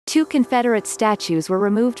2 Confederate statues were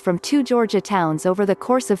removed from 2 Georgia towns over the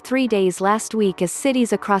course of 3 days last week as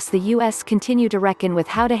cities across the U.S. continue to reckon with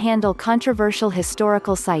how to handle controversial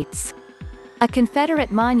historical sites. A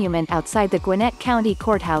Confederate monument outside the Gwinnett County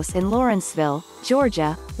Courthouse in Lawrenceville,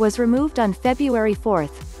 Georgia, was removed on February 4,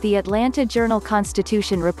 the Atlanta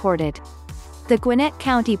Journal-Constitution reported. The Gwinnett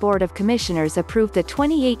County Board of Commissioners approved the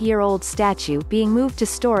 28-year-old statue being moved to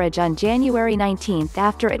storage on January 19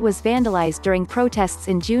 after it was vandalized during protests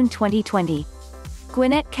in June 2020.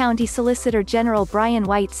 Gwinnett County Solicitor-General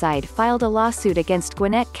Whiteside filed a lawsuit against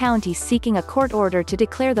Gwinnett County seeking a court order to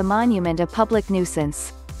declare the monument a public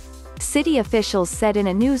nuisance. City officials said in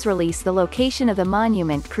a news release the location of the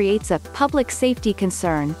monument creates a public safety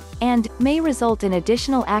concern, and may result in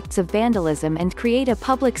additional acts of vandalism and create a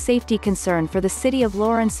public safety concern for the city of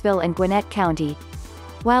Lawrenceville and Gwinnett County.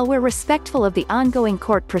 While we're respectful of the ongoing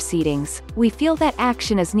court proceedings, we feel that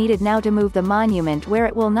action is needed now to move the monument where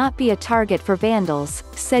it will not be a target for vandals,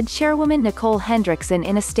 said Chairwoman Nicole Hendrickson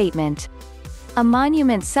in a statement. A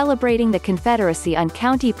monument celebrating the Confederacy on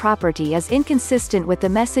county property is inconsistent with the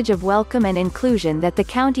message of welcome and inclusion that the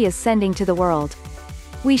county is sending to the world.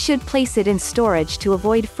 We should place it in storage to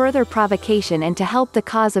avoid further provocation and to help the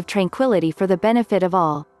cause of tranquility for the benefit of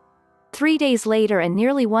all. 3 days later and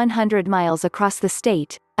nearly 100 miles across the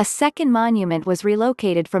state, a second monument was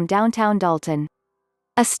relocated from downtown Dalton.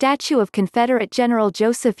 A statue of Confederate General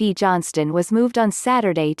Joseph E. Johnston was moved on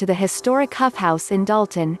Saturday to the historic Huff House in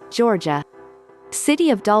Dalton, Georgia. City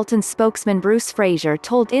of Dalton spokesman Bruce Frazier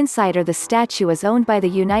told Insider the statue is owned by the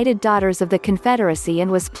United Daughters of the Confederacy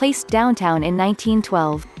and was placed downtown in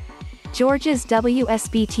 1912. Georgia's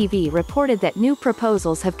WSB-TV reported that new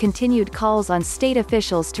proposals have continued calls on state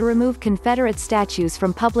officials to remove Confederate statues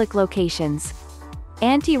from public locations.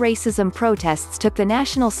 Anti-racism protests took the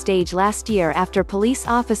national stage last year after police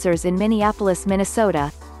officers in Minneapolis,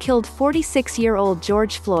 Minnesota, killed 46-year-old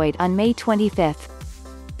George Floyd on May 25.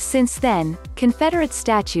 Since then, Confederate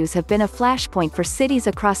statues have been a flashpoint for cities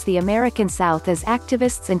across the American South as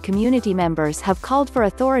activists and community members have called for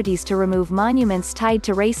authorities to remove monuments tied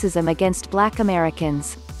to racism against Black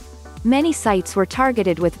Americans. Many sites were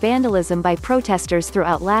targeted with vandalism by protesters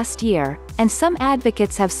throughout last year, and some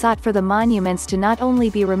advocates have sought for the monuments to not only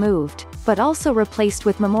be removed, but also replaced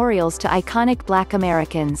with memorials to iconic Black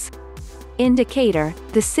Americans. In Decatur,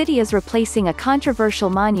 the city is replacing a controversial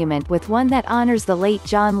monument with one that honors the late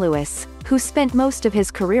John Lewis, who spent most of his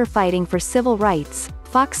career fighting for civil rights,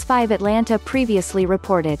 Fox 5 Atlanta previously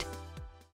reported.